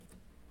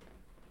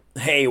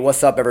Hey,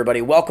 what's up, everybody?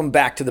 Welcome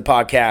back to the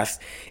podcast.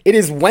 It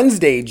is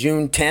Wednesday,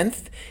 June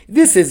 10th.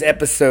 This is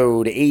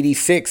episode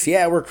 86.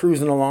 Yeah, we're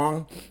cruising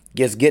along,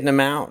 just getting them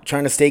out,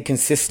 trying to stay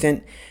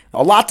consistent.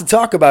 A lot to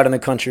talk about in the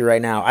country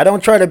right now. I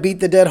don't try to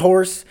beat the dead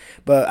horse,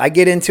 but I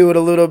get into it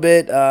a little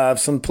bit of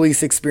some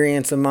police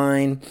experience of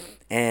mine,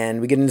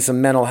 and we get into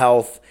some mental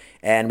health.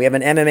 And we have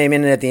an MMA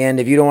minute at the end.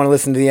 If you don't want to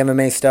listen to the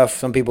MMA stuff,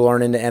 some people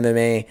aren't into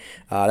MMA.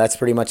 That's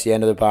pretty much the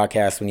end of the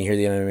podcast when you hear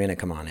the MMA minute.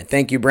 Come on. And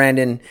thank you,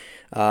 Brandon.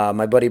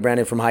 My buddy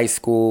Brandon from high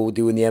school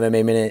doing the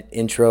MMA minute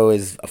intro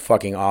is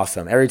fucking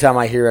awesome. Every time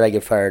I hear it, I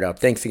get fired up.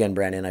 Thanks again,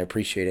 Brandon. I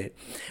appreciate it.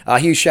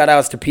 Huge shout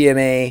outs to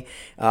PMA,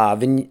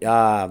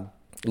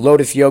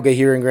 Lotus Yoga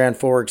here in Grand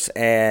Forks,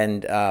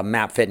 and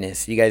Map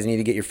Fitness. You guys need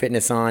to get your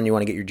fitness on. You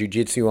want to get your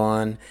jiu-jitsu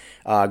on.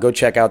 Go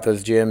check out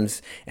those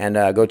gyms and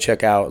go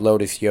check out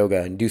Lotus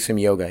Yoga and do some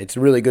yoga. It's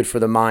really good for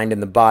the mind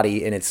and the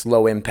body, and it's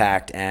low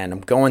impact. And I'm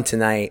going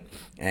tonight,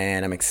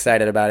 and I'm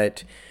excited about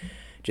it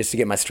just to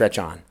get my stretch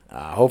on.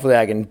 Hopefully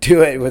I can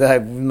do it with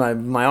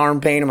my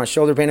arm pain and my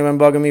shoulder pain have been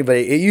bugging me, but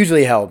it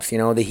usually helps. You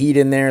know, the heat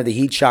in there, the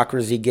heat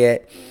chakras you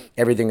get,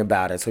 everything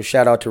about it. So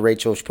shout out to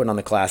Rachel. She's putting on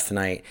the class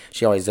tonight.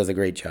 She always does a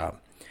great job.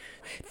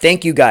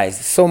 Thank you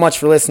guys so much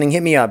for listening.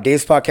 Hit me up,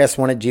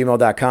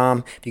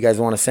 davespodcast1@gmail.com. If you guys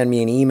want to send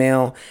me an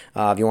email,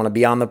 if you want to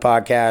be on the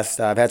podcast.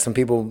 I've had some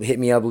people hit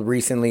me up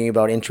recently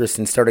about interest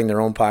in starting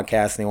their own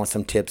podcast, and they want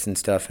some tips and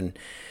stuff, and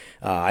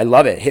I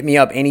love it. Hit me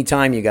up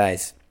anytime, you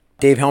guys.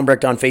 Dave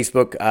Helmbrecht on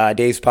Facebook,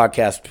 Dave's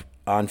Podcast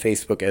on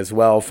Facebook as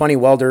well. Funny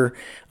Welder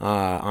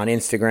on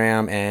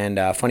Instagram,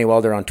 and Funny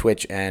Welder on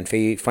Twitch, and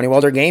Funny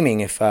Welder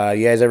Gaming. If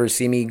you guys ever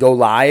see me go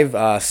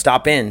live,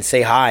 stop in,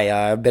 say hi.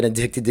 I've been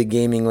addicted to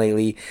gaming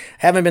lately.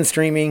 Haven't been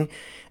streaming.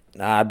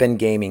 I've been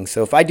gaming.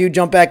 So if I do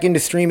jump back into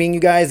streaming, you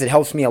guys, it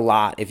helps me a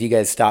lot if you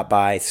guys stop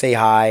by, say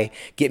hi,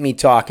 get me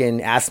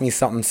talking, ask me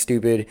something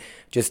stupid.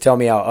 Just tell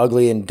me how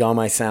ugly and dumb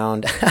I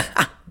sound.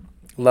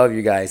 Love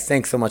you guys.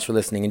 Thanks so much for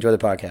listening. Enjoy the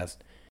podcast.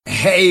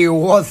 Hey,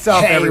 what's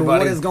up,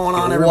 everybody? What is going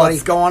on, everybody?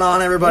 What's going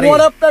on, everybody? What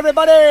up,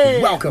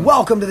 everybody?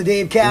 Welcome to the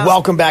Dave Cast.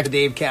 Welcome back to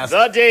Dave Cast.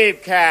 The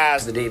Dave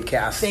Cast. The Dave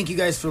Cast. Thank you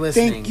guys for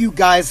listening. Thank you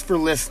guys for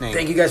listening.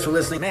 Thank you guys for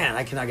listening. Man,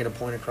 I cannot get a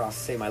point across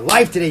to save my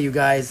life today, you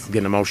guys. I'm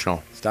getting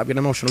emotional. Stop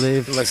getting emotional,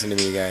 Dave. Listen to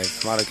me, you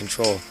guys. I'm out of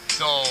control.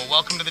 So,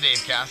 welcome to the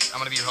Dave Cast. I'm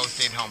going to be your host,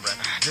 Dave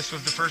Helmbrecht. This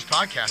was the first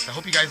podcast. I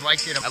hope you guys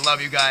liked it. I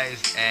love you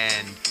guys,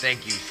 and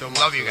thank you so much.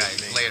 Love you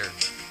guys. Later.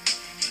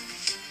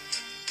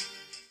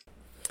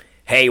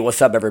 Hey,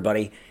 what's up,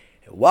 everybody?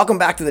 Welcome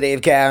back to the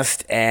Dave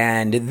Cast,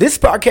 and this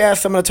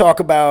podcast I'm going to talk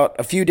about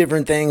a few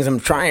different things. I'm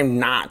trying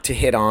not to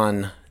hit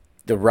on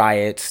the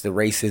riots, the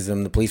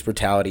racism, the police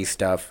brutality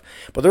stuff,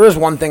 but there is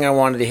one thing I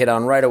wanted to hit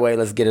on right away.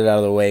 Let's get it out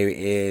of the way,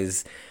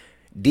 is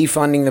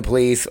defunding the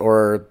police,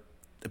 or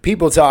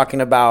people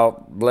talking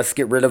about let's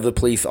get rid of the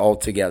police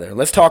altogether.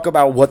 Let's talk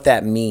about what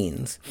that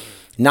means.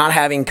 Not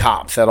having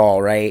cops at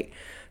all, right?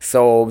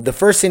 So the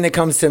first thing that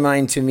comes to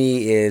mind to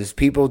me is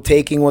people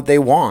taking what they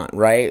want,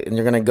 right? And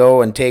they're going to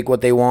go and take what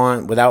they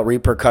want without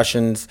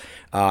repercussions.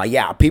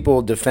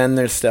 People defend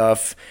their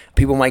stuff.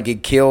 People might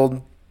get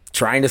killed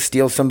trying to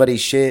steal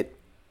somebody's shit.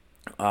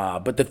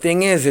 But the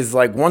thing is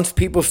like once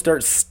people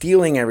start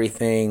stealing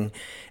everything,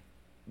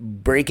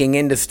 breaking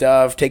into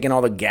stuff, taking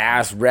all the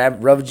gas,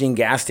 ravaging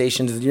gas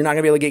stations, you're not going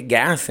to be able to get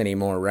gas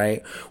anymore,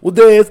 right? Well,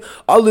 Dave,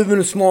 I live in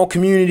a small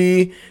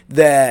community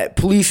that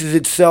polices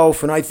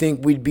itself, and I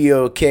think we'd be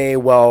okay.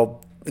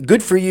 Well,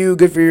 good for you,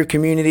 good for your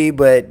community,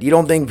 but you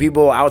don't think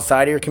people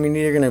outside of your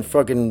community are going to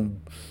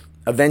fucking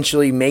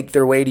eventually make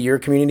their way to your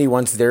community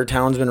once their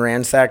town's been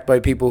ransacked by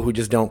people who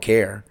just don't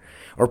care,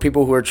 or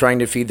people who are trying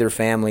to feed their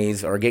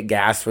families or get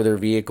gas for their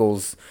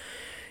vehicles?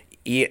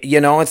 You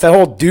know, it's that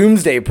whole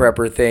doomsday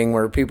prepper thing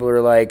where people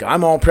are like,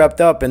 I'm all prepped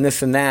up and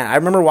this and that. I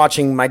remember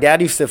watching, my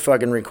dad used to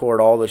fucking record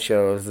all the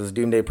shows, those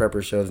doomsday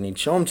prepper shows, and he'd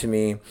show them to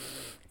me.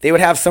 They would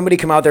have somebody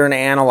come out there and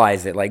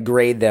analyze it, like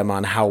grade them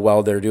on how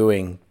well they're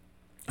doing.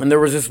 And there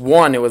was this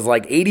one, it was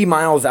like 80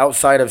 miles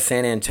outside of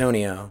San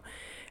Antonio.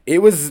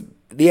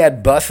 They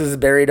had buses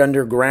buried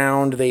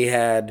underground. They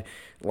had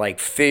like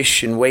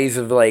fish and ways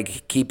of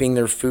like keeping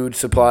their food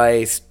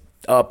supplies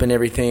up and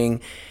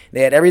everything.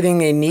 They had everything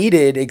they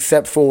needed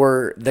except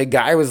for the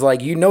guy was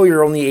like, you know,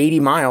 you're only 80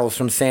 miles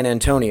from San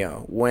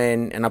Antonio.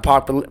 When an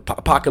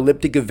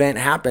apocalyptic event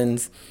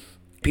happens,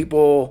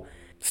 people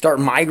start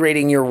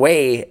migrating your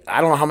way. I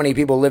don't know how many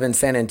people live in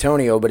San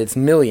Antonio, but it's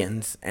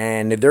millions.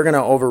 And they're going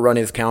to overrun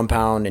his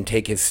compound and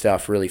take his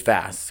stuff really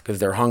fast because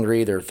they're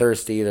hungry, they're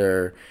thirsty,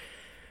 they're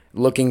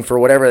looking for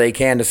whatever they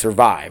can to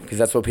survive, because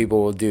that's what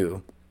people will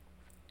do.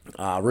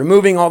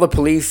 Removing all the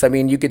police, I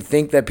mean, you could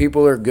think that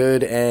people are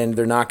good and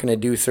they're not going to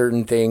do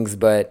certain things,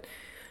 but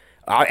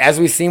as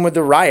we've seen with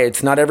the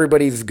riots, not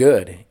everybody's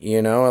good,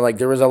 you know? Like,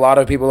 there was a lot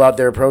of people out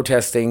there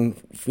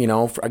protesting, you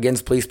know,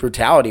 against police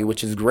brutality,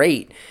 which is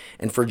great,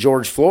 and for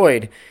George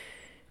Floyd,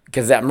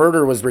 because that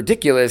murder was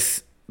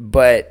ridiculous,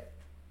 but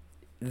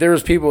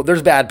there's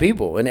bad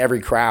people in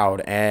every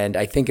crowd, and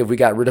I think if we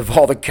got rid of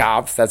all the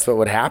cops, that's what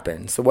would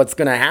happen. So what's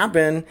going to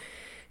happen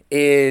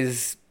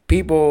is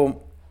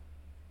people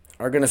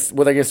they're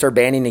gonna start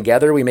banding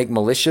together. We make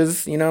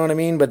militias, you know what I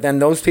mean? But then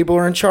those people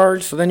are in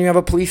charge, so then you have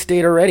a police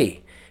state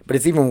already. But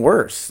it's even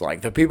worse.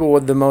 Like, the people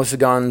with the most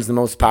guns, the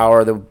most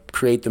power, that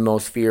create the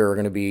most fear are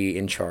going to be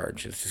in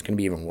charge. It's just going to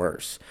be even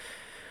worse.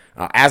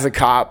 As a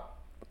cop,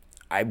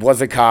 I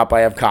was a cop.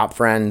 I have cop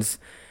friends.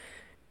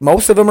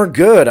 Most of them are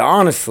good,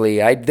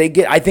 honestly. I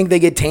think they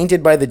get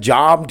tainted by the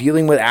job,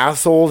 dealing with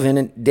assholes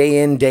in,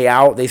 day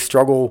out. They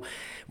struggle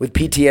with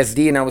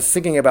PTSD, and I was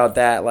thinking about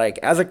that. Like,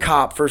 as a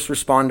cop, first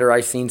responder,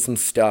 I've seen some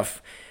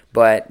stuff.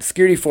 But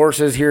security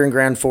forces here in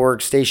Grand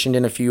Forks, stationed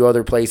in a few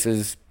other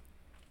places,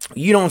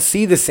 you don't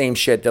see the same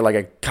shit that like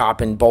a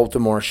cop in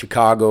Baltimore,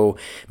 Chicago,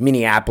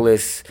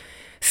 Minneapolis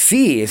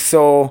sees.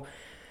 So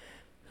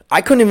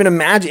I couldn't even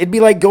imagine. It'd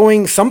be like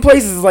some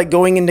places like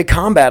going into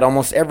combat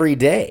almost every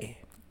day.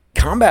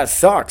 Combat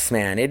sucks,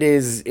 man.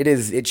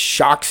 It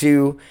shocks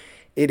you.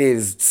 It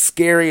is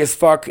scary as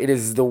fuck. It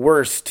is the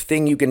worst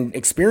thing you can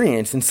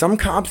experience. And some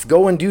cops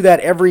go and do that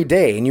every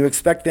day, and you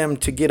expect them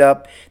to get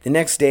up the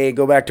next day,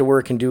 go back to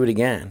work, and do it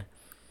again.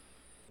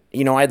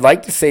 You know, I'd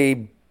like to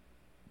say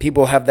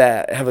people have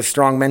a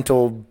strong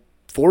mental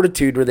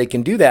fortitude where they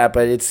can do that,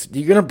 but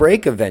you're going to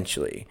break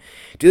eventually.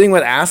 Dealing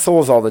with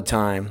assholes all the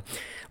time.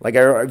 Like,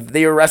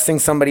 they arresting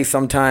somebody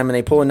sometime and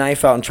they pull a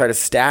knife out and try to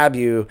stab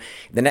you.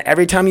 Then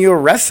every time you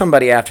arrest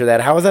somebody after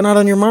that, how is that not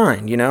on your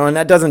mind, you know? And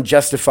that doesn't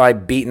justify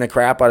beating the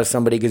crap out of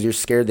somebody because you're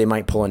scared they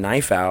might pull a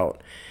knife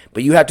out.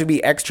 But you have to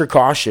be extra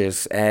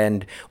cautious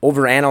and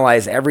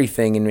overanalyze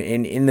everything.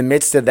 And in the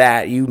midst of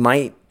that, you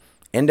might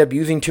end up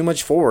using too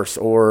much force,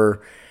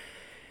 or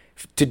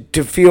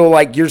to feel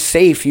like you're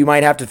safe, you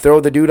might have to throw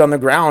the dude on the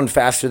ground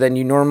faster than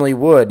you normally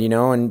would, you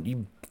know?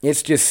 And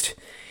it's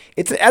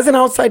as an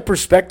outside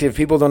perspective,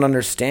 people don't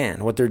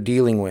understand what they're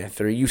dealing with.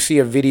 Or you see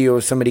a video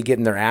of somebody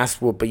getting their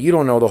ass whooped, but you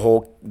don't know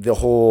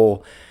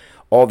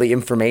all the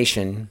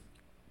information.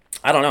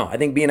 I don't know. I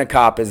think being a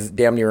cop is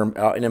damn near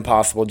an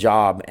impossible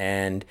job,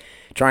 and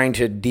trying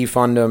to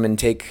defund them and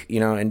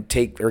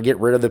take or get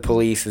rid of the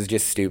police is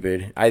just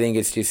stupid. I think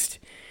it's just,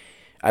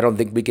 I don't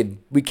think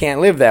we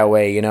can't live that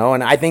way, you know?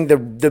 And I think the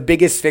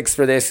biggest fix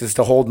for this is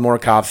to hold more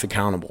cops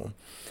accountable.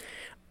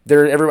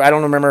 I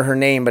don't remember her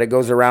name, but it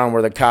goes around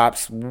where the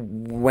cops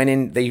went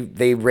in,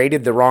 they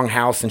raided the wrong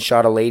house and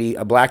shot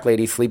a black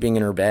lady sleeping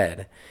in her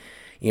bed.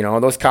 You know,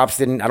 those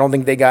cops I don't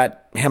think they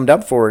got hemmed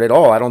up for it at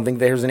all. I don't think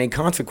there's any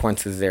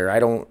consequences there.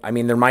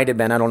 There might have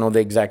been, I don't know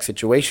the exact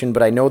situation,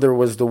 but I know there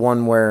was the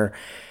one where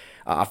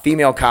a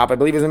female cop, I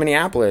believe it was in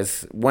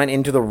Minneapolis, went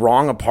into the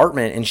wrong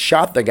apartment and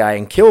shot the guy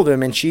and killed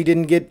him, and she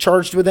didn't get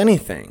charged with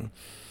anything.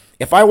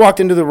 If I walked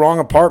into the wrong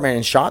apartment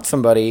and shot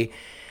somebody,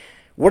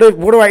 what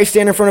do I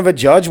stand in front of a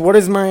judge? What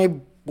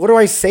do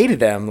I say to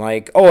them?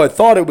 Like, oh, I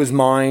thought it was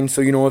mine, so,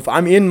 you know, if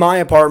I'm in my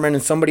apartment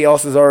and somebody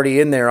else is already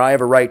in there, I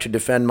have a right to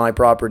defend my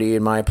property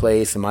and my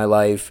place and my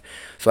life,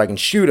 so I can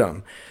shoot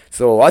them.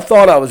 So I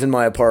thought I was in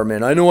my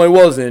apartment. I know I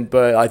wasn't,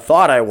 but I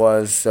thought I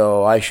was,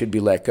 so I should be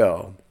let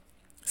go.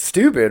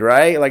 Stupid,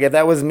 right? Like, if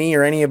that was me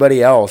or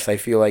anybody else, I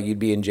feel like you'd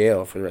be in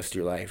jail for the rest of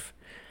your life.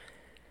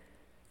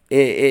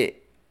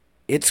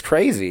 It's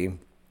crazy,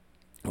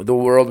 the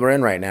world we're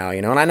in right now,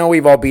 you know. And I know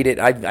we've all beat it.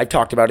 I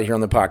talked about it here on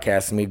the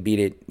podcast, and we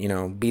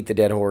beat the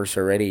dead horse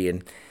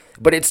already.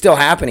 But it's still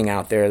happening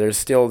out there. There's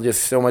still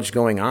just so much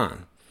going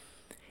on.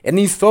 And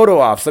these photo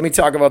ops, let me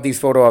talk about these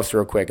photo ops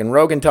real quick. And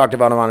Rogan talked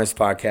about them on his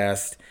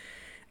podcast.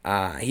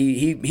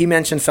 He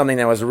mentioned something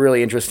that was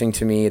really interesting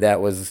to me.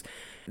 That was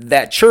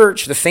that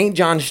church, the St.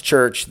 John's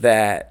Church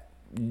that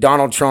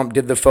Donald Trump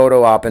did the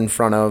photo op in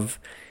front of.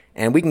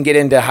 And we can get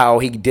into how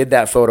he did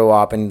that photo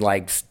op and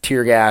like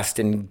tear gassed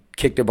and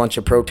kicked a bunch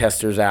of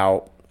protesters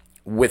out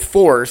with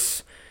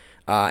force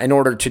in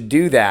order to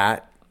do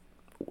that.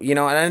 You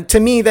know, and to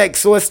me,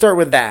 so let's start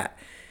with that.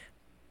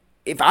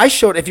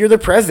 If you're the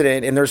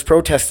president and there's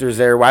protesters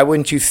there, why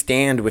wouldn't you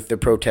stand with the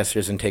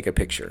protesters and take a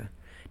picture?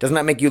 Doesn't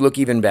that make you look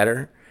even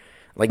better?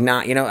 Like,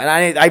 not, you know,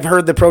 and I've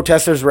heard the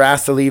protesters were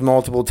asked to leave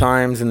multiple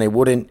times and they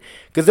wouldn't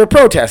because they're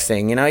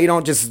protesting. You know, you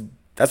don't just,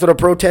 that's what a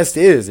protest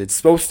is. It's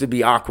supposed to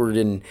be awkward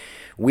and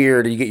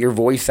weird. You get your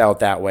voice out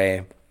that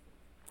way.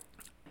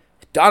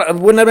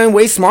 Wouldn't have been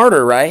way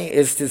smarter, right?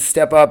 Is to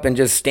step up and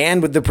just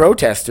stand with the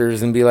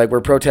protesters and be like,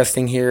 we're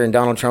protesting here and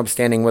Donald Trump's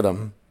standing with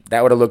them.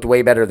 That would have looked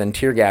way better than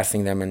tear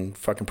gassing them and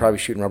fucking probably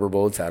shooting rubber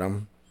bullets at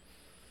them.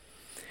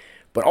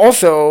 But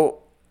also,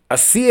 a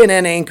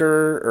CNN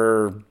anchor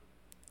or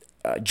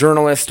a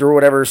journalist or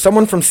whatever,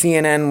 someone from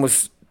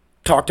CNN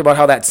talked about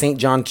how that St.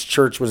 John's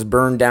Church was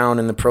burned down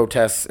in the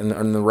protests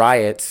and the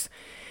riots.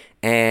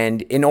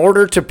 And in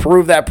order to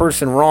prove that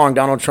person wrong,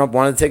 Donald Trump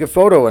wanted to take a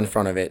photo in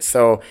front of it.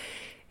 So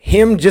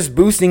him just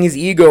boosting his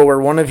ego, or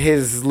one of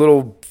his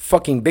little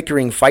fucking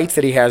bickering fights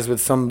that he has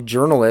with some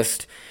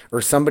journalist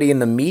or somebody in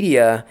the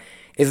media,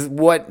 is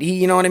what he,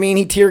 you know what I mean?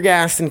 He tear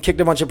gassed and kicked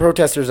a bunch of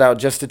protesters out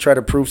just to try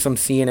to prove some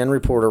CNN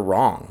reporter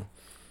wrong.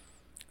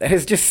 That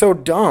is just so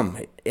dumb.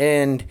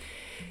 And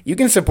you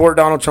can support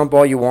Donald Trump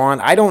all you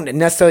want. I don't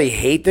necessarily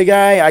hate the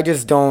guy. I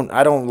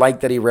don't like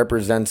that he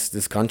represents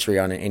this country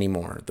on it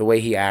anymore. The way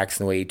he acts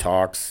and the way he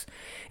talks.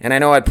 And I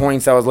know at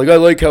points I was like, I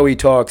like how he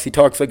talks. He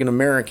talks like an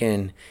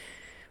American.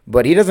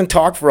 But he doesn't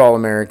talk for all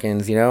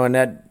Americans, you know, and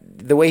that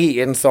the way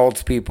he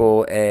insults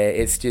people,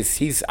 it's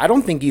just, I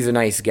don't think he's a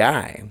nice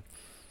guy.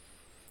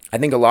 I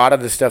think a lot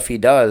of the stuff he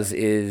does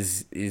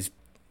is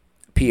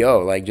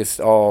PO, like just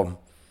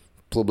all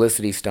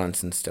publicity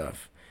stunts and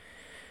stuff.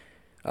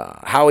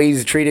 How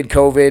he's treated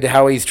COVID,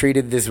 how he's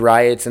treated this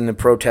riots and the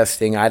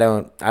protesting, I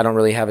don't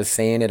really have a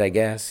say in it, I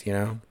guess, you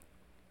know.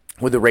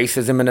 With the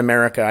racism in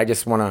America, I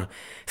just want to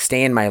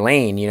stay in my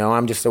lane, you know.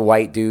 I'm just a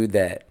white dude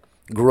that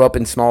grew up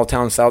in small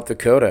town South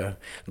Dakota.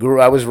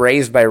 I was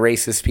raised by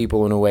racist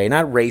people in a way.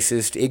 Not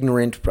racist,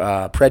 ignorant,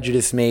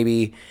 prejudiced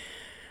maybe.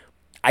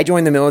 I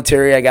joined the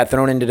military. I got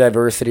thrown into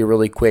diversity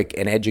really quick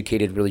and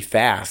educated really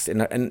fast.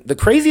 And the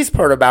craziest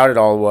part about it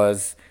all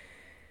was,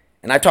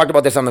 and I've talked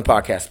about this on the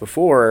podcast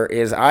before,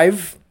 is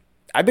I've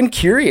been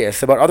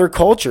curious about other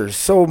cultures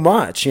so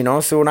much, you know.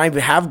 So when I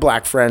have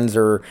black friends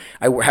or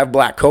I have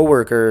black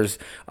coworkers,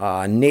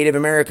 Native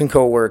American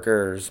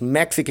coworkers,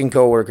 Mexican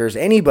coworkers,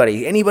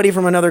 anybody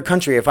from another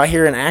country, if I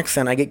hear an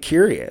accent, I get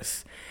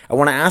curious. I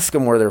want to ask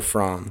them where they're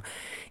from,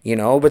 you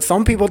know. But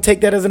some people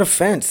take that as an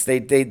offense. They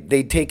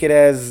take it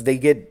as they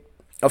get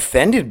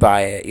offended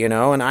by it, you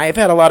know. And I've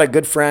had a lot of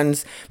good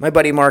friends. My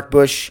buddy Mark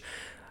Bush,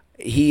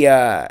 he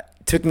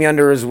took me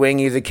under his wing.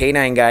 He's a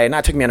canine guy.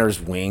 Not took me under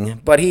his wing,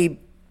 but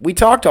we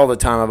talked all the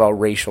time about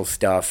racial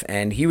stuff,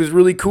 and he was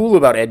really cool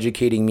about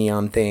educating me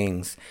on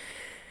things.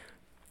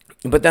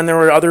 But then there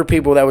were other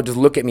people that would just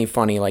look at me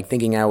funny, like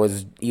thinking I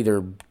was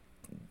either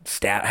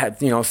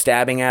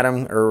stabbing at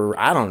him, or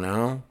I don't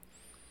know.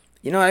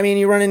 You know what I mean?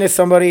 You run into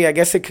somebody, I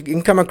guess it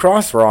can come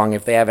across wrong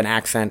if they have an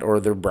accent or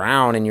they're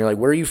brown, and you're like,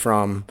 where are you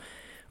from?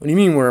 What do you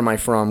mean, where am I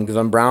from? Because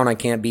I'm brown, I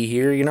can't be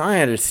here? You know,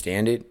 I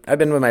understand it. I've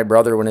been with my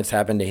brother when it's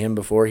happened to him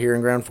before here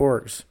in Grand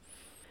Forks.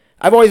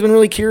 I've always been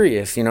really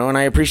curious, you know, and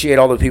I appreciate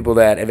all the people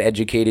that have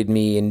educated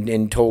me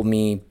and told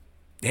me,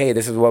 hey,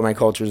 this is what my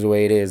culture is the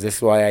way it is. This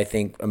is why I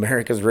think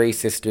America's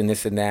racist and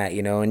this and that,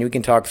 you know, and we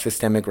can talk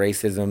systemic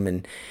racism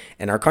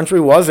and our country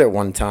was at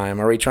one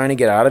time. Are we trying to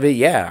get out of it?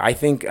 Yeah, I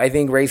think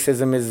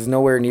racism is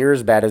nowhere near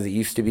as bad as it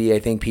used to be. I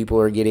think people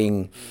are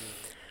getting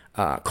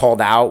called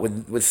out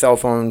with cell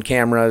phone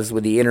cameras,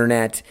 with the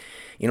internet.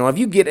 You know,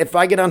 if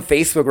I get on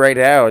Facebook right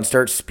now and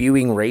start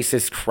spewing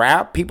racist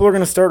crap, people are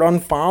going to start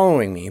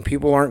unfollowing me.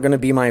 People aren't going to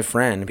be my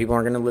friend. People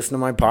aren't going to listen to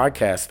my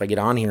podcast if I get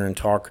on here and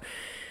talk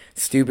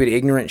stupid,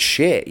 ignorant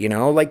shit, you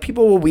know? Like,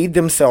 people will weed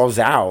themselves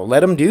out.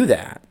 Let them do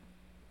that.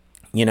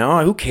 You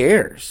know, who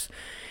cares?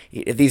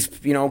 If these,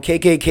 you know,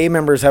 KKK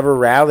members have a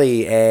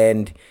rally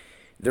and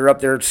they're up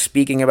there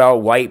speaking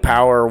about white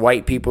power,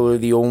 white people are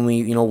the only,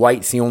 you know,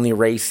 white's the only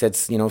race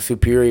that's, you know,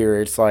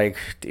 superior. It's like,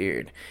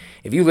 dude,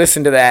 if you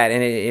listen to that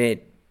and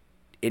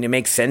it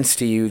makes sense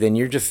to you, then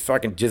you're just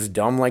fucking just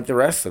dumb like the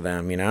rest of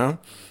them, you know?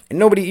 And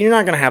you're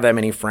not going to have that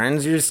many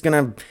friends. You're just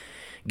going to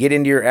get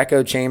into your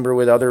echo chamber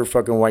with other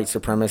fucking white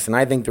supremacists, and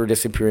I think they're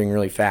disappearing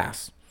really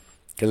fast.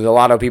 Because a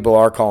lot of people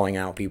are calling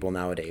out people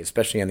nowadays,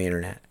 especially on the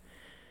internet.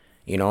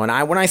 You know,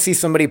 and when I see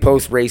somebody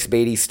post race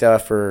baity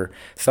stuff or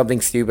something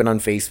stupid on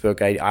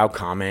Facebook, I'll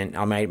comment.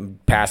 I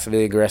might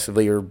passively,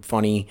 aggressively, or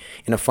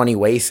in a funny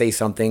way say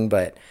something,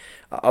 but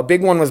a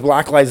big one was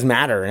Black Lives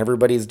Matter, and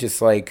everybody's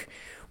just like,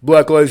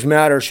 Black Lives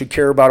Matter should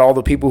care about all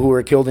the people who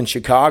were killed in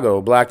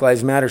Chicago. Black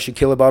Lives Matter should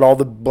care about all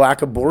the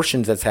black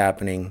abortions that's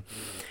happening.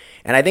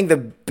 And I think the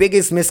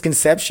biggest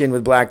misconception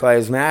with Black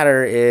Lives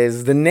Matter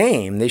is the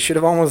name. They should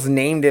have almost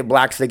named it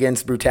Blacks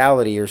Against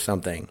Brutality or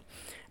something.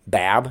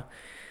 BAB.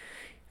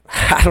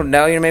 I don't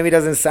know. You know, maybe it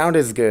doesn't sound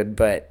as good,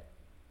 but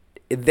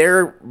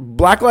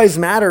Black Lives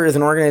Matter is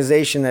an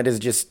organization that is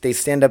just, they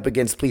stand up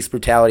against police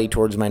brutality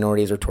towards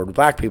minorities or toward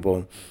black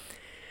people.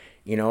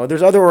 You know,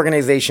 there's other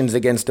organizations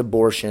against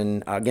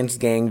abortion, against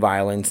gang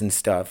violence and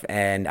stuff.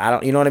 And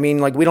you know what I mean?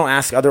 Like, we don't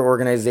ask other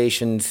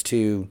organizations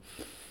to,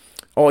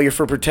 oh, you're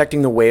for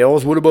protecting the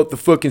whales. What about the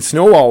fucking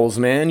snow owls,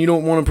 man? You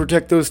don't want to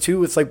protect those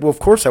too? It's like, well, of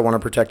course I want to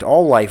protect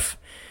all life.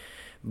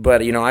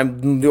 But, you know,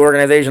 the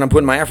organization I'm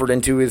putting my effort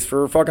into is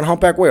for fucking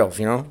humpback whales,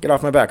 you know? Get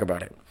off my back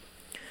about it.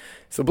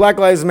 So Black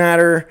Lives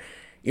Matter,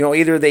 you know,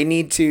 either they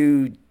need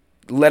to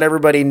let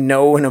everybody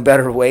know in a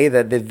better way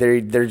that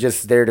they're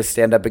just there to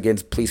stand up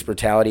against police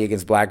brutality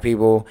against black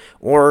people,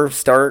 or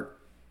start,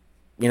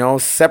 you know,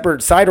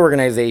 separate side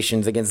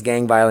organizations against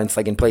gang violence,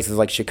 like in places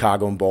like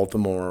Chicago and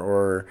Baltimore,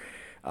 or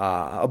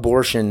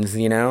abortions,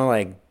 you know,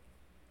 like,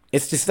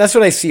 it's just, that's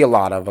what I see a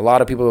lot of. A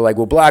lot of people are like,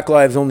 well, black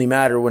lives only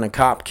matter when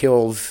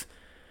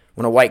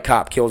when a white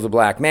cop kills a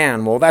black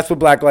man. Well, that's what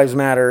Black Lives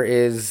Matter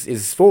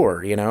is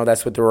for, you know?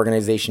 That's what their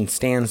organization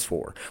stands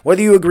for.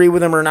 Whether you agree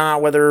with them or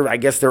not, whether, I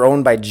guess, they're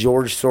owned by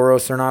George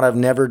Soros or not, I've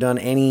never done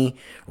any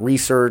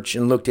research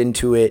and looked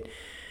into it.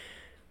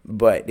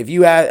 But if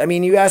you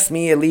ask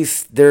me, at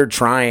least they're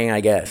trying,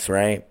 I guess,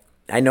 right?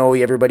 I know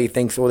everybody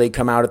thinks, well, they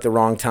come out at the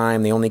wrong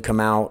time. They only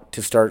come out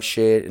to start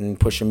shit and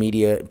push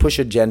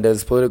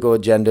agendas, political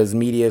agendas.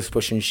 Media's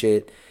pushing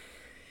shit.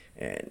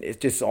 And it's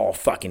just all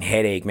fucking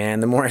headache, man.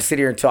 The more I sit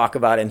here and talk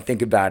about it and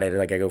think about it,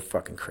 like, I go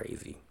fucking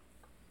crazy.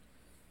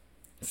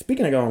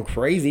 Speaking of going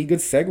crazy, good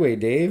segue,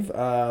 Dave.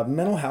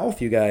 Mental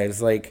health, you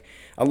guys. Like,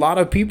 a lot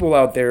of people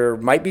out there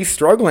might be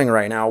struggling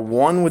right now.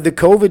 One, with the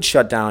COVID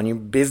shutdown, your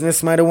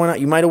business might have went out.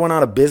 You might have went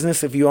out of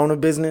business if you own a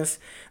business.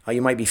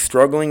 You might be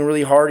struggling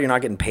really hard. You're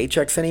not getting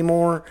paychecks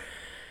anymore.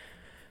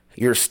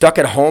 You're stuck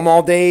at home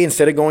all day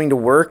instead of going to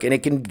work,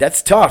 and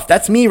that's tough.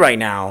 That's me right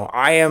now.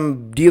 I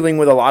am dealing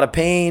with a lot of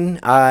pain.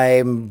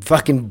 I'm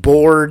fucking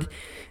bored.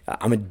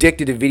 I'm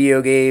addicted to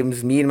video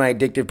games, me and my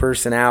addictive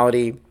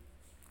personality.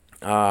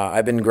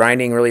 I've been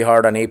grinding really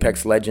hard on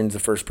Apex Legends, a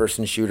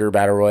first-person shooter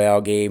battle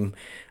royale game.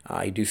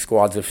 You do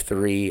squads of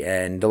 3,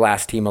 and the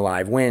last team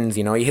alive wins.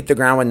 You know, you hit the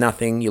ground with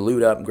nothing. You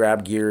loot up,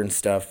 grab gear and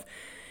stuff.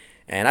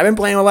 And I've been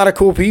playing with a lot of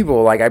cool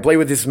people. Like, I play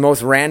with this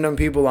most random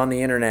people on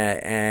the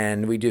internet,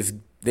 and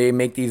they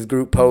make these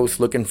group posts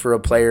looking for a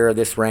player of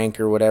this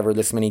rank or whatever,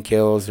 this many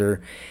kills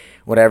or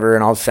whatever,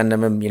 and I'll send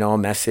them, a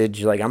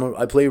message like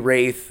I play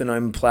Wraith and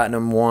I'm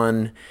Platinum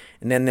 1,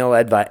 and then they'll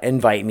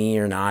invite me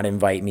or not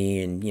invite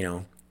me,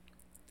 and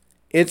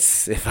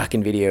it's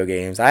fucking video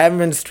games. I haven't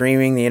been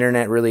streaming. The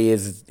internet really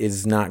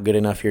is not good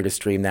enough here to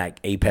stream that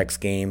Apex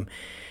game.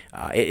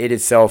 It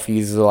itself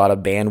uses a lot of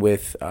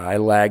bandwidth. I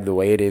lag the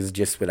way it is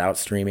just without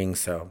streaming,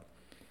 so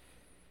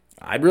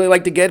I'd really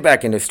like to get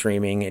back into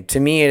streaming. To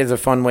me, it is a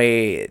fun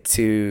way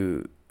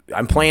to...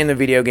 I'm playing the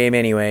video game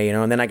anyway,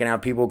 and then I can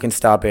have people can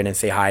stop in and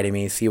say hi to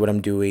me, see what I'm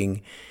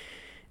doing.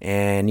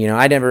 And,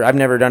 I've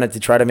never done it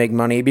to try to make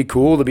money. It'd be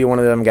cool to be one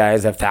of them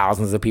guys that have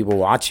thousands of people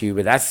watch you,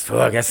 but that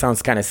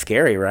sounds kind of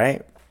scary,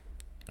 right?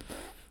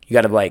 You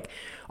got to,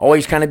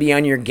 always kind of be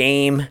on your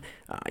game.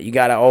 You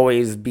got to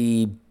always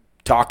be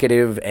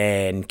talkative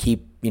and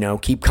keep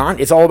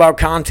it's all about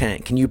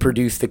content. Can you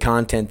produce the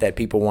content that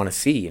people want to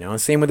see?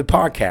 Same with the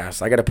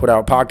podcast. I got to put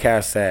out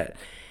podcasts that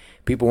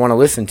people want to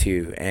listen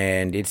to,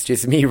 and it's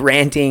just me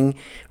ranting,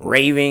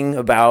 raving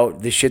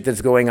about the shit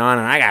that's going on,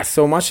 and I got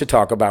so much to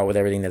talk about with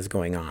everything that's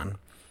going on.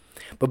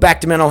 But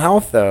back to mental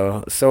health,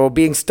 though. So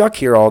being stuck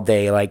here all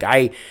day,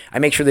 I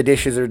make sure the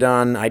dishes are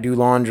done. I do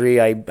laundry.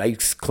 I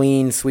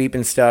clean, sweep,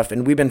 and stuff.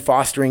 And we've been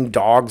fostering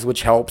dogs,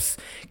 which helps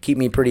keep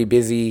me pretty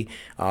busy.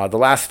 The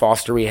last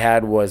foster we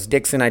had was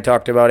Dixon. I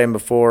talked about him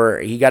before.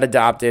 He got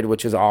adopted,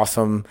 which is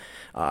awesome,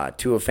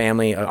 to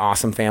an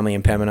awesome family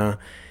in Pembina.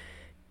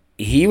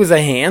 He was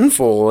a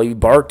handful. He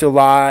barked a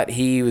lot.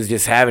 He was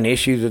just having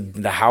issues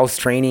with the house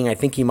training. I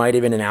think he might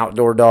have been an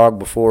outdoor dog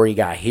before he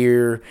got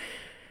here.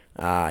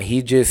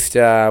 He's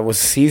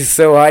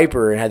so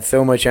hyper and had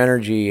so much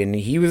energy, and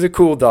he was a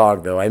cool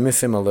dog, though. I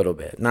miss him a little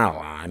bit. Not a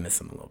lot. I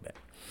miss him a little bit.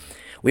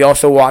 We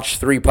also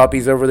watched 3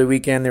 puppies over the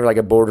weekend. They were like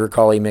a border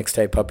collie mix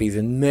type puppies,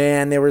 and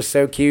man, they were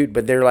so cute,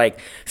 but they're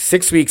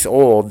 6 weeks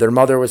old. Their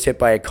mother was hit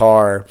by a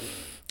car,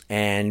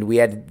 and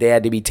they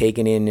had to be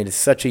taken in at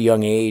such a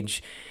young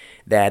age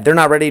that they're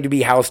not ready to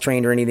be house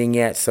trained or anything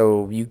yet.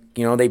 So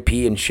they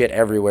pee and shit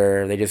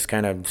everywhere. They just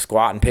kind of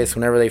squat and piss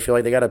whenever they feel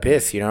like they got to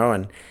piss,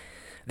 and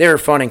they were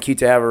fun and cute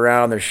to have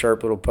around. Their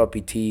sharp little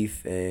puppy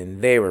teeth,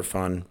 and they were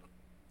fun.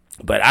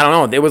 But I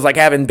don't know. It was like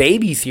having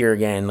babies here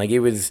again.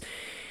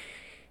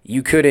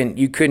 You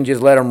couldn't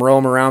just let them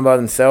roam around by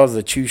themselves.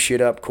 The chew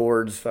shit up,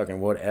 cords, fucking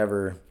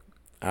whatever.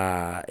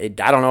 I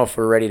don't know if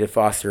we're ready to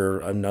foster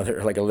another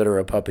a litter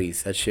of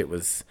puppies. That shit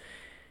was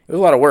a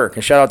lot of work.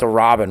 And shout out to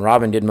Robin.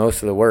 Robin did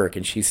most of the work,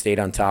 and she stayed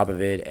on top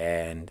of it,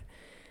 and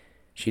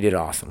she did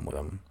awesome with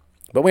them.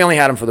 But we only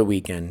had them for the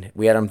weekend.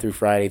 We had them through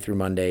Friday through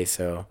Monday,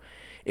 so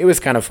it was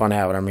kind of fun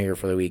having them here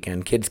for the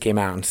weekend. Kids came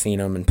out and seen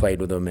them and played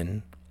with them,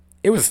 and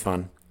it was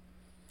fun.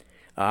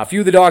 A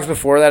few of the dogs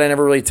before that I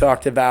never really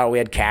talked about. We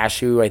had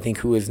Cashew, I think,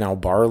 who is now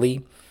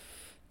Barley.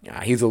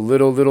 He's a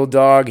little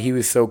dog. He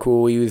was so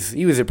cool. He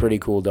was a pretty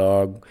cool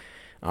dog.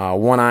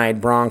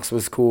 One-Eyed Bronx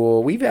was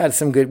cool. We've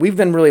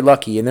been really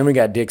lucky, and then we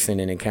got Dixon,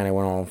 and it kind of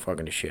went all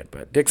fucking to shit.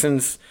 But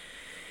Dixon's,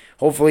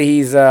 hopefully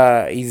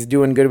he's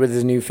doing good with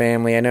his new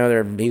family. I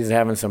know he's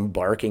having some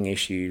barking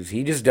issues.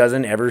 He just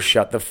doesn't ever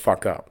shut the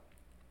fuck up.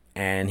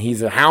 And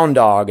he's a hound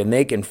dog, and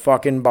they can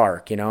fucking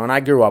bark, and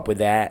I grew up with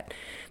that.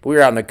 But we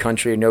were out in the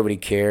country, and nobody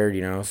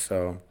cared,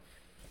 so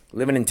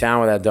living in town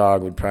with that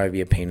dog would probably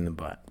be a pain in the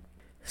butt.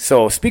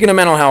 So speaking of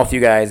mental health,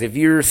 you guys, if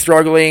you're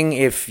struggling,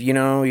 if,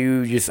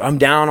 I'm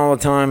down all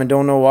the time and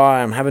don't know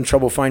why, I'm having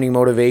trouble finding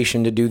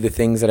motivation to do the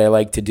things that I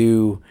like to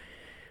do,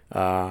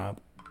 talk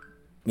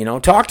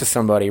to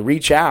somebody,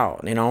 reach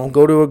out,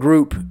 go to a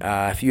group.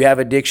 If you have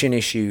addiction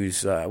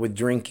issues with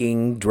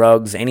drinking,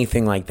 drugs,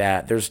 anything like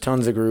that, there's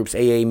tons of groups,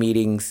 AA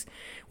meetings,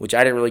 which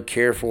I didn't really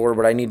care for,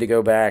 but I need to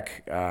go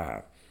back.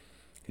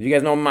 You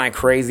guys know my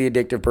crazy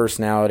addictive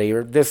personality.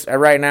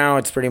 Right now,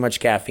 it's pretty much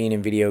caffeine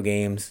and video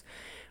games.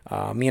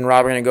 Me and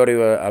Rob are going to go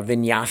to a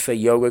vinyasa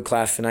yoga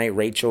class tonight.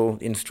 Rachel,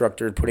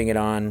 instructor, putting it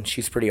on.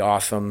 She's pretty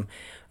awesome.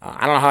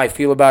 I don't know how I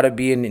feel about it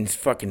being in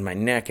fucking my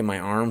neck and my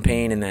arm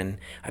pain. And then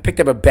I picked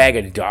up a bag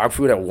of dog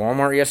food at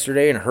Walmart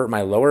yesterday and it hurt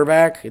my lower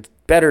back. It's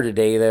better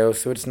today, though,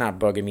 so it's not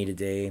bugging me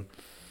today.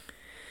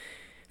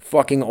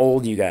 Fucking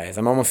old, you guys.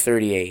 I'm almost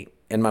 38.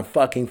 And my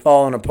fucking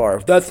falling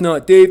apart. That's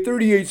not Dave.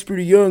 38's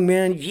pretty young,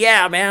 man.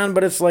 Yeah, man,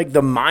 but it's like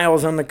the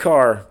miles on the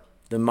car.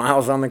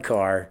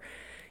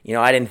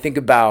 I didn't think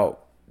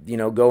about,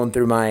 going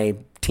through my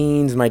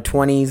teens, my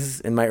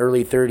 20s, and my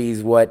early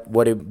 30s,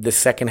 the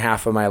second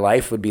half of my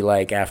life would be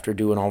like after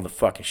doing all the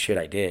fucking shit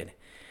I did.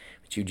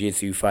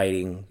 Jiu-jitsu,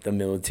 fighting, the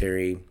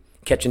military,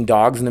 catching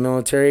dogs in the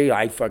military.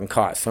 I fucking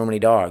caught so many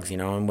dogs,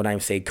 and when I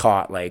say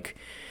caught, like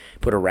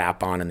put a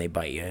wrap on and they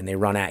bite you and they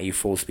run at you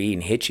full speed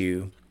and hit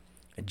you.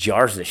 It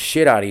jars the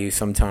shit out of you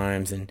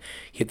sometimes and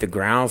hit the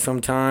ground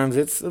sometimes.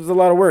 It's a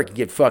lot of work. You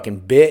get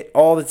fucking bit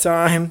all the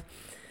time.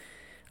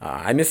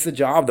 I miss the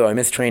job, though. I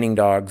miss training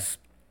dogs.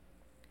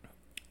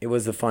 It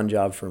was a fun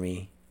job for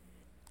me.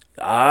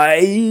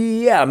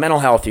 Mental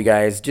health, you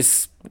guys.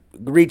 Just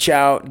reach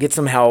out, get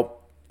some help.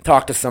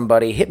 Talk to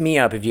somebody. Hit me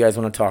up if you guys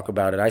want to talk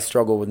about it. I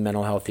struggle with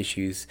mental health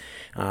issues.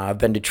 I've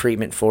been to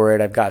treatment for it.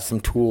 I've got some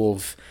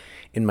tools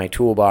in my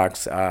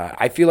toolbox.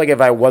 I feel like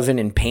if I wasn't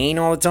in pain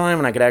all the time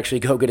and I could actually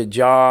go get a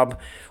job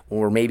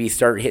or maybe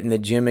start hitting the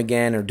gym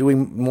again or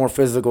doing more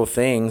physical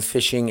things,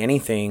 fishing,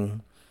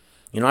 anything.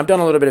 I've done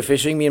a little bit of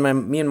fishing. Me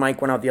and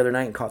Mike went out the other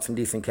night and caught some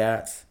decent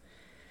cats.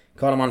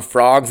 Caught them on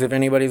frogs, if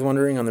anybody's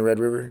wondering, on the Red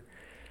River.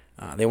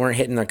 They weren't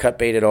hitting the cut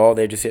bait at all.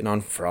 They're just hitting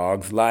on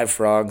frogs, live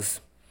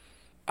frogs.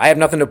 I have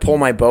nothing to pull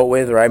my boat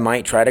with, or I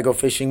might try to go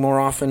fishing more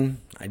often.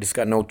 I just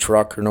got no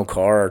truck or no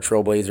car. Our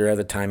Trailblazer has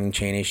a timing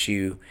chain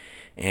issue.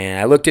 And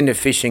I looked into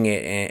fixing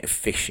it,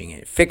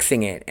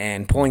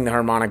 and pulling the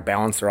harmonic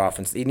balancer off.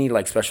 And you need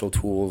like special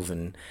tools,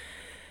 and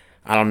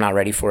I'm not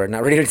ready for it.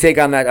 Not ready to take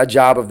on a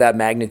job of that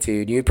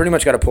magnitude. You pretty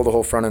much got to pull the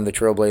whole front of the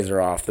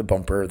Trailblazer off, the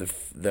bumper,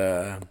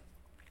 the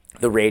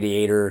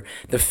radiator,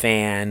 the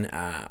fan,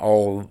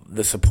 all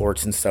the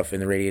supports and stuff,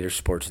 and the radiator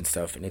supports and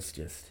stuff. And it's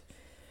just...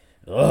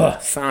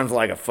 sounds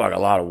like a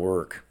lot of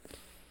work.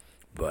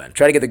 But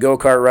try to get the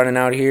go-kart running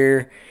out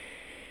here.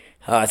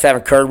 It's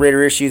having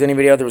carburetor issues.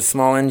 Anybody out there with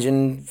small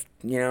engine,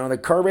 the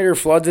carburetor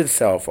floods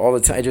itself all the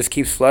time. It just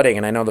keeps flooding,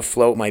 and I know the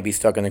float might be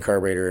stuck in the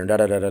carburetor, and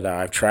da-da-da-da-da.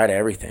 I've tried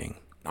everything.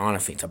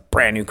 Honestly, it's a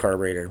brand new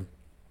carburetor.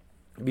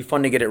 It'd be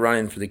fun to get it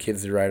running for the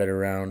kids to ride it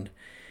around.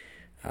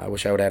 I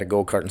wish I would have had a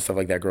go-kart and stuff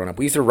like that growing up.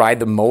 We used to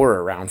ride the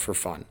mower around for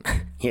fun,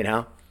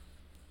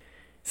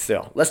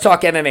 So, let's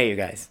talk MMA, you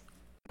guys.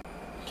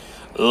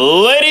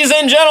 Ladies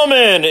and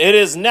gentlemen, it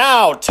is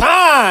now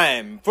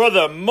time for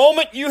the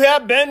moment you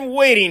have been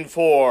waiting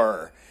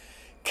for.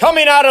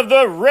 Coming out of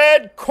the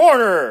red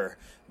corner,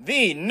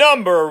 the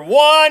number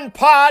one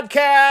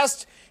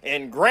podcast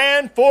in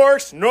Grand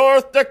Forks,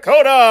 North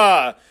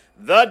Dakota,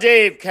 the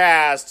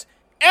Davecast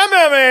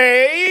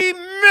MMA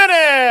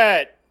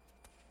Minute.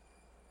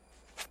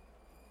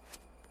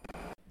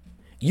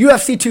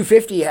 UFC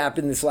 250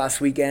 happened this last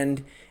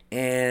weekend,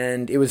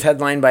 and it was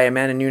headlined by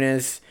Amanda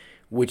Nunes,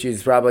 which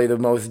is probably the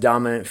most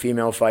dominant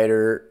female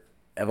fighter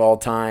of all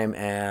time,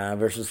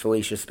 versus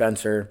Felicia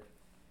Spencer.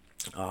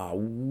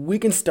 We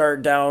can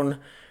start down...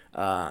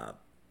 we'll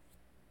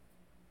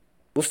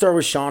start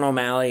with Sean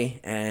O'Malley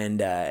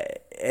and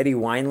Eddie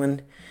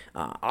Wineland.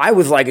 I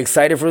was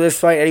excited for this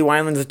fight. Eddie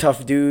Wineland's a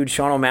tough dude.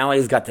 Sean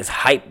O'Malley's got this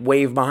hype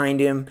wave behind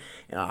him.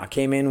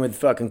 Came in with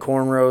fucking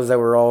cornrows that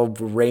were all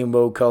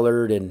rainbow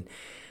colored, and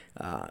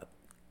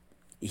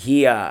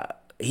he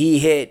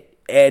hit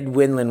Ed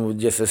Winland with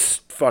just a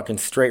fucking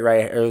straight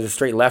right, or a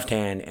straight left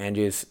hand, and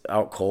just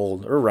out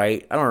cold, or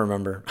right. I don't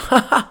remember.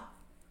 I'm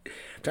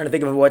trying to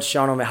think of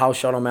how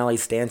Sean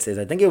O'Malley's stance is.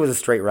 I think it was a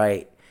straight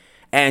right,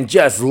 and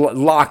just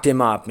locked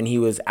him up, and he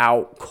was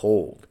out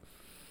cold.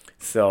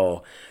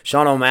 So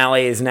Sean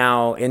O'Malley is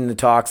now in the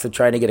talks of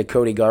trying to get a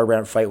Cody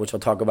Garbrandt fight, which I'll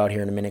talk about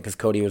here in a minute, because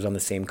Cody was on the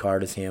same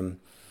card as him.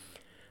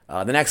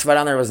 The next fight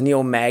on there was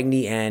Neil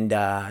Magny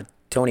and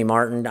Tony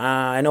Martin.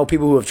 I know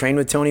people who have trained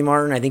with Tony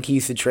Martin. I think he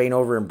used to train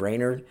over in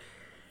Brainerd,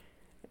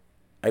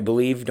 I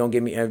believe. Don't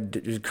get me,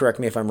 correct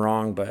me if I'm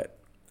wrong, but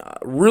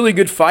really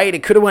good fight.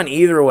 It could have went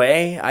either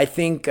way. I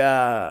think,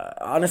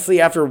 honestly,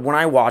 when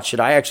I watched it,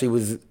 I actually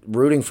was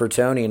rooting for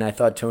Tony, and I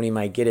thought Tony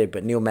might get it,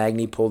 but Neil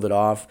Magny pulled it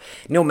off.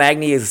 Neil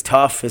Magny is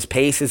tough. His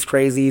pace is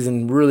crazy. He's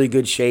in really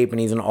good shape, and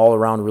he's an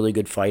all-around really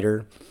good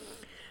fighter.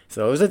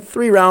 So it was a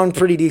 3-round,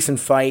 pretty decent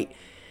fight.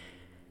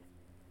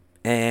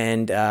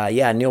 And,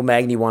 Neil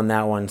Magny won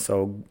that one,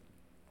 so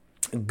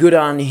good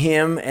on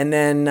him. And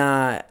then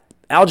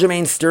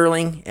Aljamain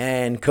Sterling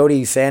and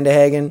Cody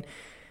Sandhagen.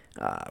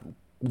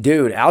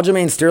 Dude,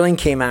 Aljamain Sterling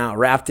came out,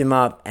 wrapped him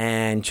up,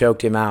 and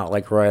choked him out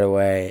right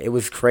away. It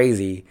was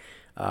crazy.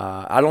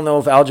 I don't know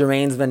if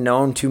Aljamain's been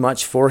known too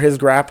much for his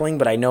grappling,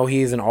 but I know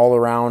he's an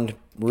all-around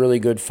really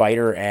good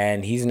fighter,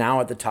 and he's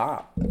now at the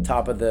top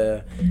of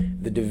the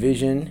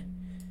division.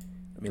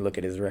 Let me look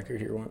at his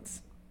record here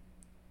once.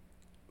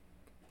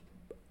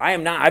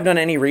 I've done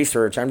any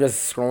research. I'm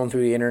just scrolling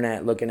through the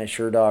internet looking at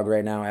SureDog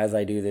right now as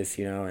I do this,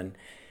 and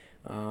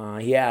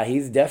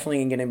he's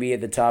definitely going to be at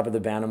the top of the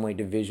bantamweight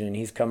division.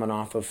 He's coming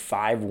off of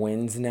 5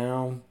 wins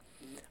now,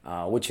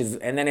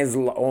 and then his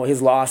only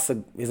loss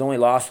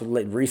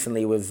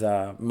recently was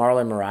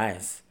Marlon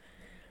Moraes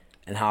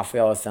and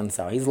Rafael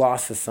Assunção. He's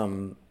lost to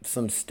some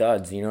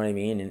studs, you know what I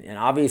mean? And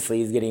obviously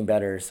he's getting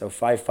better. So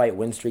 5-fight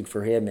win streak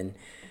for him, and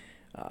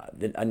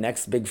a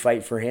next big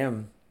fight for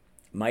him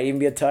might even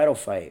be a title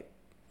fight.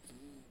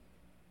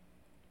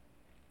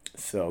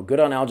 So good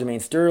on Aljamain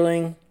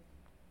Sterling.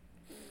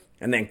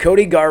 And then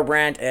Cody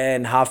Garbrandt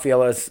and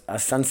Rafael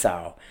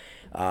Assunção.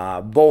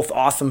 Both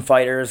awesome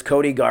fighters.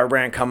 Cody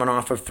Garbrandt coming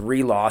off of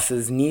 3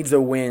 losses. Needs a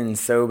win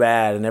so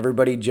bad. And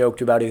everybody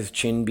joked about his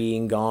chin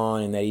being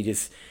gone and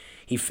that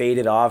he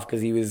faded off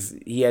because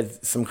he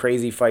had some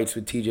crazy fights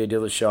with TJ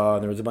Dillashaw.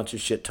 And there was a bunch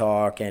of shit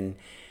talk. And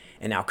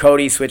now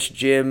Cody switched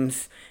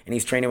gyms and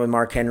he's training with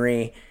Mark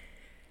Henry.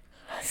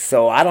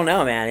 So I don't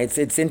know, man.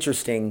 It's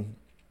interesting.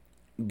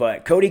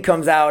 But Cody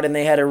comes out, and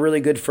they had a really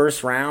good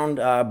first round,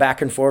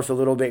 back and forth a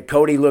little bit.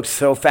 Cody looks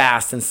so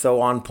fast and so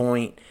on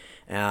point.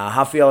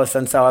 Rafael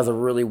Assunção has a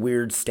really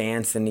weird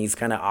stance, and he's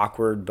kind of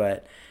awkward.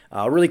 But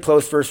a really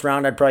close first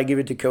round. I'd probably give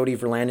it to Cody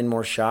for landing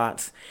more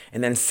shots.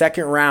 And then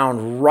second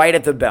round, right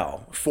at the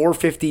bell,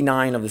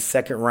 4:59 of the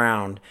second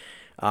round,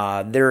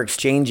 they're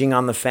exchanging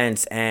on the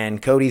fence, and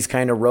Cody's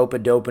kind of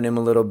rope-a-doping him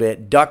a little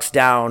bit, ducks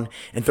down,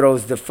 and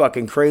throws the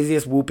fucking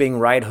craziest whooping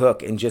right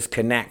hook and just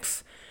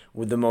connects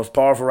with the most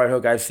powerful right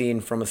hook I've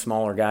seen from a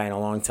smaller guy in a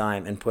long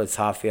time, and puts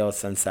Rafael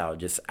Assunção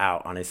just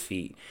out on his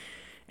feet.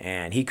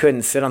 And he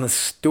couldn't sit on the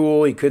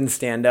stool. He couldn't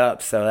stand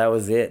up. So that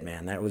was it,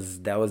 man. That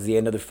was the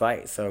end of the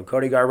fight. So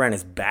Cody Garbrandt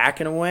is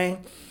backing away.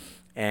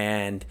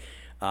 And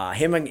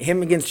him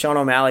against Sean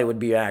O'Malley would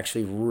be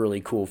actually a really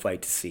cool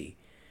fight to see.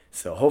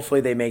 So hopefully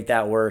they make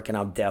that work, and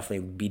I'll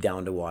definitely be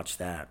down to watch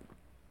that.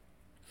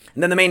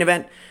 And then the main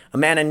event,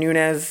 Amanda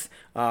Nunes.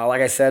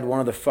 Like I said, one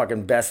of the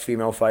fucking best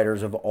female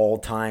fighters of all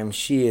time.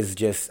 She is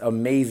just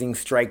amazing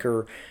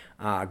striker.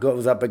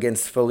 Goes up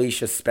against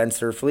Felicia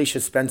Spencer. Felicia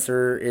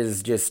Spencer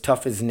is just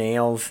tough as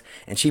nails,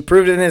 and she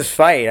proved it in this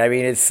fight. I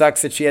mean, it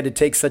sucks that she had to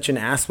take such an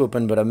ass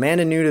whooping, but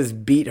Amanda Nunes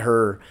beat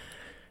the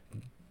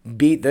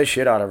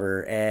shit out of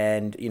her.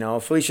 And,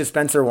 Felicia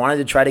Spencer wanted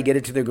to try to get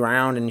it to the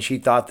ground, and she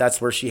thought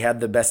that's where she had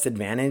the best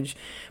advantage.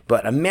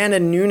 But Amanda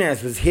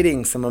Nunes was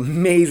hitting some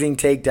amazing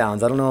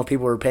takedowns. I don't know if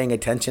people were paying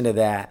attention to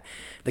that.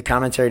 The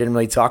commentary didn't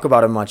really talk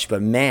about it much, but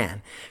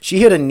man, she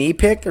hit a knee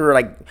pick.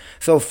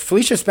 So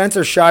Felicia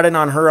Spencer shot in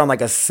on her on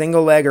like a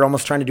single leg, or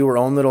almost trying to do her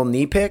own little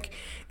knee pick,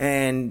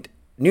 and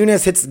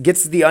Nunes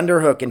gets the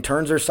underhook and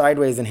turns her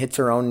sideways and hits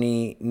her own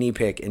knee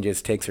pick and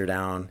just takes her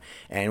down,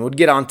 and would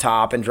get on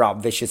top and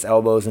drop vicious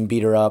elbows and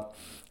beat her up,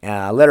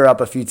 let her up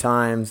a few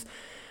times.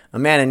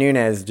 Amanda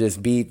Nunes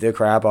just beat the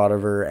crap out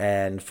of her,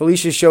 and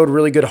Felicia showed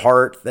really good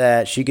heart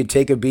that she could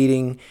take a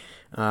beating.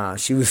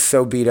 She was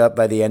so beat up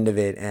by the end of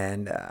it,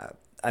 and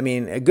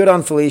good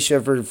on Felicia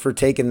for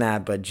taking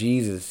that, but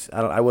Jesus,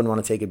 I wouldn't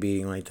want to take a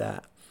beating like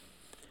that.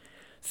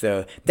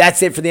 So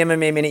that's it for the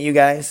MMA Minute, you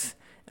guys.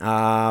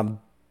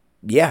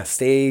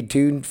 Stay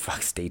tuned.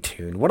 Stay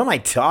tuned. What am I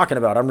talking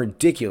about? I'm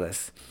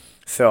ridiculous.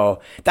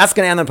 So that's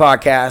going to end the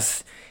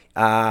podcast.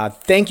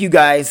 Thank you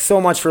guys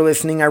so much for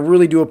listening. I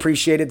really do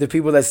appreciate it. The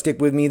people that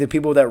stick with me, the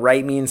people that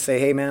write me and say,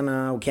 hey,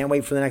 man, we can't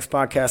wait for the next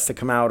podcast to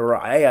come out. Or,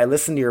 hey, I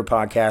listened to your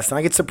podcast, and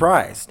I get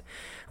surprised.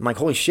 I'm like,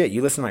 holy shit,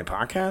 you listen to my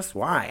podcast?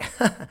 Why?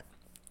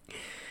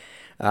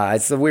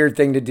 It's a weird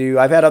thing to do.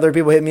 I've had other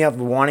people hit me up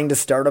wanting to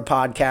start a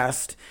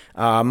podcast.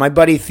 My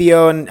buddy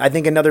Theo, and I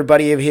think another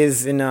buddy of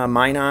his in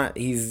Minot,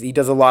 he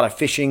does a lot of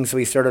fishing, so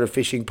he started a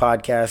fishing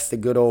podcast, the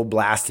good old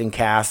Blast and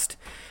Cast.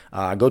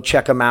 Go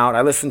check them out.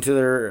 I listened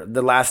to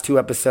the last 2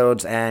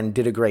 episodes and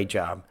did a great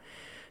job.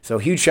 So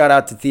huge shout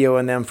out to Theo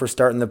and them for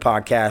starting the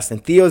podcast.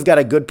 And Theo's got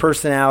a good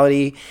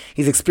personality.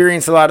 He's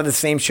experienced a lot of the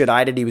same shit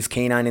I did. He was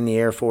K-9 in the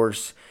Air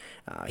Force.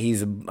 I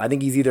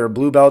think he's either a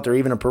blue belt or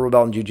even a purple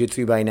belt in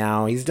jiu-jitsu by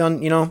now. He's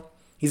done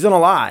a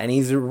lot, and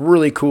he's a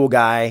really cool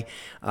guy.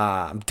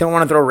 Don't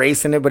want to throw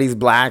race in it, but he's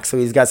black, so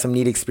he's got some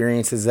neat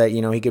experiences that,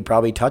 he could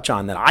probably touch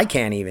on that I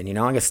can't even, I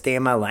gotta stay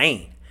in my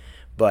lane.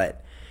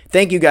 But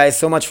thank you guys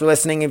so much for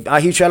listening. A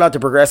huge shout out to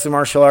Progressive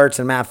Martial Arts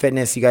and Matt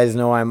Fitness. You guys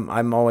know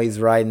I'm always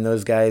riding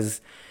those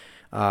guys.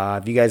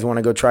 If you guys want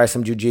to go try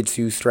some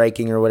jiu-jitsu,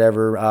 striking, or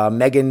whatever,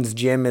 Megan's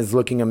gym is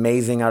looking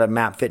amazing out at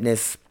Matt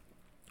Fitness.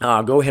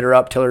 Go hit her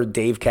up. Tell her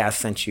Dave Cast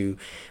sent you.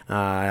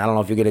 I don't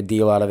know if you get a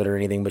deal out of it or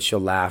anything, but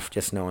she'll laugh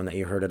just knowing that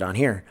you heard it on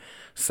here.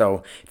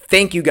 So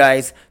thank you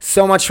guys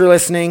so much for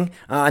listening.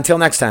 Until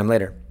next time,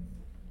 later.